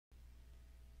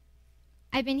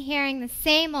I've been hearing the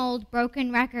same old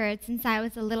broken record since I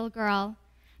was a little girl,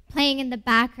 playing in the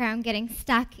background, getting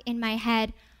stuck in my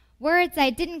head, words I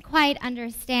didn't quite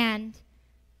understand.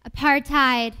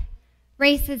 Apartheid,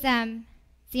 racism,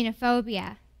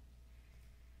 xenophobia.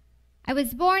 I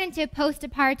was born into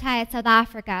post-apartheid South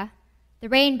Africa, the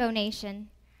Rainbow Nation.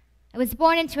 I was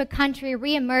born into a country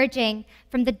re-emerging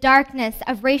from the darkness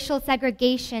of racial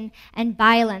segregation and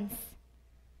violence.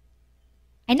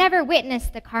 I never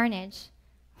witnessed the carnage.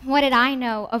 What did I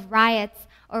know of riots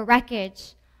or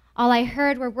wreckage? All I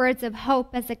heard were words of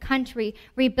hope as the country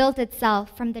rebuilt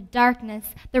itself from the darkness,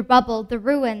 the rubble, the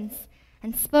ruins,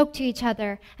 and spoke to each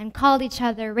other and called each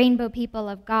other rainbow people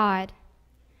of God.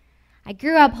 I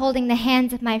grew up holding the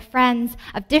hands of my friends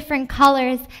of different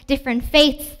colors, different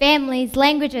faiths, families,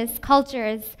 languages,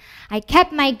 cultures. I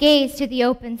kept my gaze to the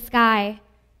open sky.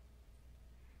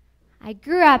 I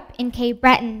grew up in Cape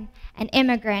Breton, an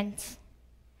immigrant.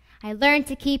 I learned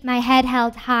to keep my head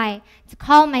held high, to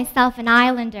call myself an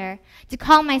islander, to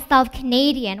call myself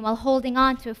Canadian while holding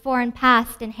on to a foreign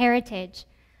past and heritage.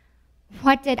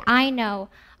 What did I know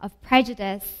of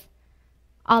prejudice?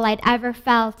 All I'd ever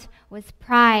felt was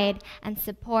pride and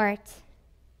support.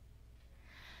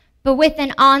 But with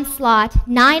an onslaught,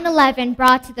 9/11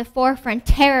 brought to the forefront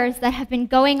terrors that have been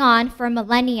going on for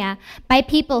millennia by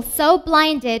people so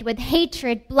blinded with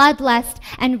hatred, bloodlust,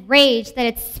 and rage that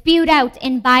it spewed out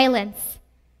in violence.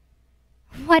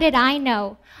 What did I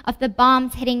know of the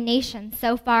bombs hitting nations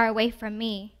so far away from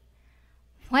me?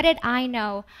 What did I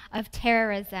know of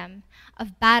terrorism,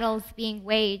 of battles being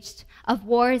waged, of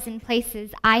wars in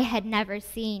places I had never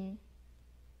seen?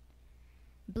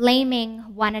 Blaming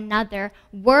one another,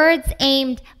 words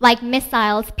aimed like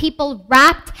missiles, people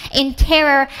wrapped in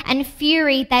terror and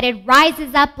fury that it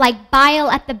rises up like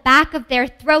bile at the back of their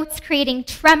throats, creating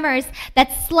tremors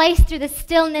that slice through the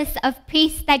stillness of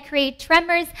peace, that create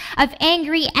tremors of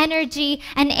angry energy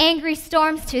and angry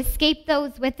storms to escape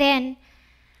those within.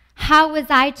 How was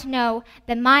I to know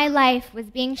that my life was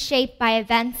being shaped by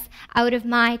events out of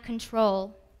my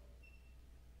control?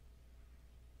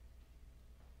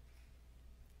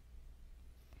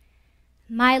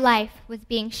 My life was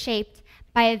being shaped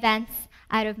by events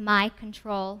out of my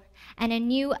control. And a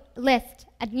new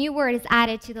word is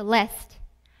added to the list: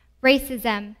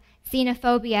 racism,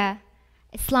 xenophobia,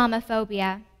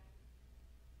 Islamophobia.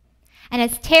 And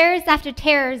as terrors after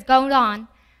terrors go on,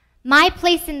 my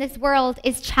place in this world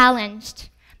is challenged.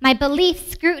 My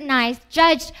beliefs scrutinized,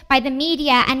 judged by the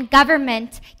media and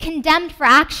government, condemned for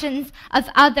actions of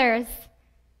others.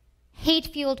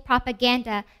 Hate-fueled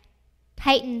propaganda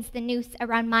tightens the noose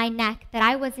around my neck that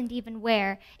I wasn't even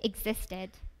aware existed.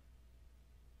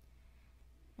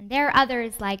 And there are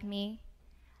others like me,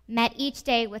 met each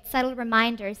day with subtle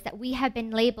reminders that we have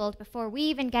been labeled before we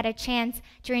even get a chance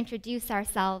to introduce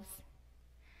ourselves.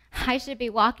 I should be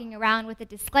walking around with a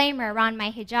disclaimer around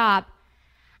my hijab.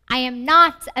 I am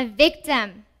not a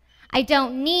victim. I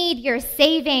don't need your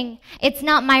saving. It's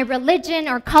not my religion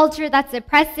or culture that's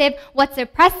oppressive. What's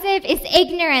oppressive is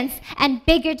ignorance and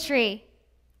bigotry.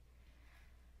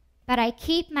 But I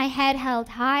keep my head held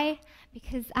high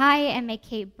because I am a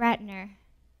Cape Bretoner.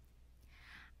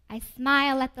 I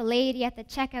smile at the lady at the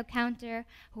checkout counter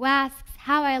who asks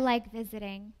how I like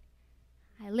visiting.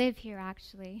 I live here,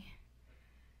 actually.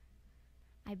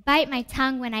 I bite my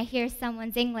tongue when I hear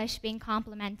someone's English being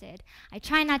complimented. I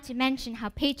try not to mention how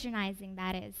patronizing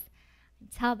that is,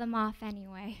 and tell them off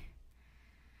anyway.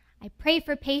 I pray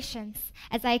for patience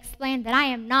as I explain that I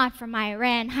am not from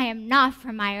Iran, I am not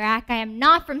from Iraq, I am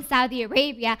not from Saudi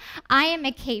Arabia, I am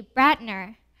a Cape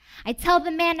Bretoner. I tell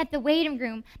the man at the waiting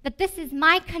room that this is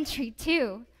my country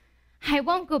too. I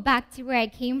won't go back to where I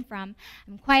came from.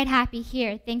 I'm quite happy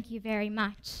here, thank you very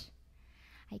much.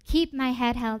 I keep my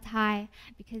head held high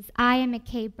because I am a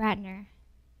Cape Bretoner.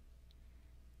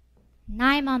 And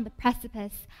I'm on the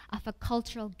precipice of a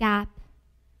cultural gap.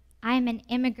 I am an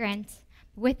immigrant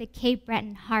with a Cape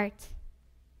Breton heart.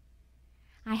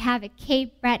 I have a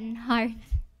Cape Breton heart.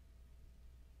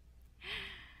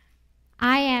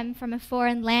 I am from a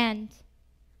foreign land,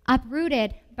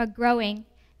 uprooted but growing,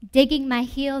 digging my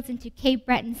heels into Cape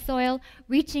Breton soil,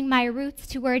 reaching my roots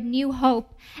toward new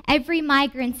hope, every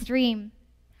migrant's dream,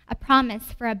 a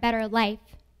promise for a better life.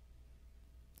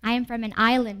 I am from an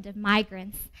island of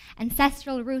migrants,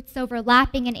 ancestral roots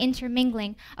overlapping and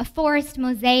intermingling, a forest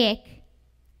mosaic.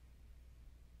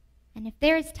 And if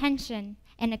there is tension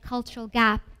and a cultural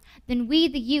gap, then we,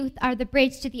 the youth, are the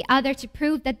bridge to the other to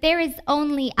prove that there is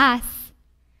only us.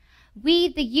 We,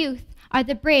 the youth, are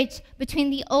the bridge between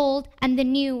the old and the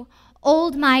new,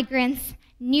 old migrants,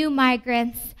 new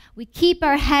migrants. We keep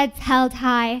our heads held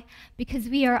high because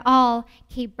we are all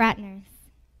Cape Bretoners.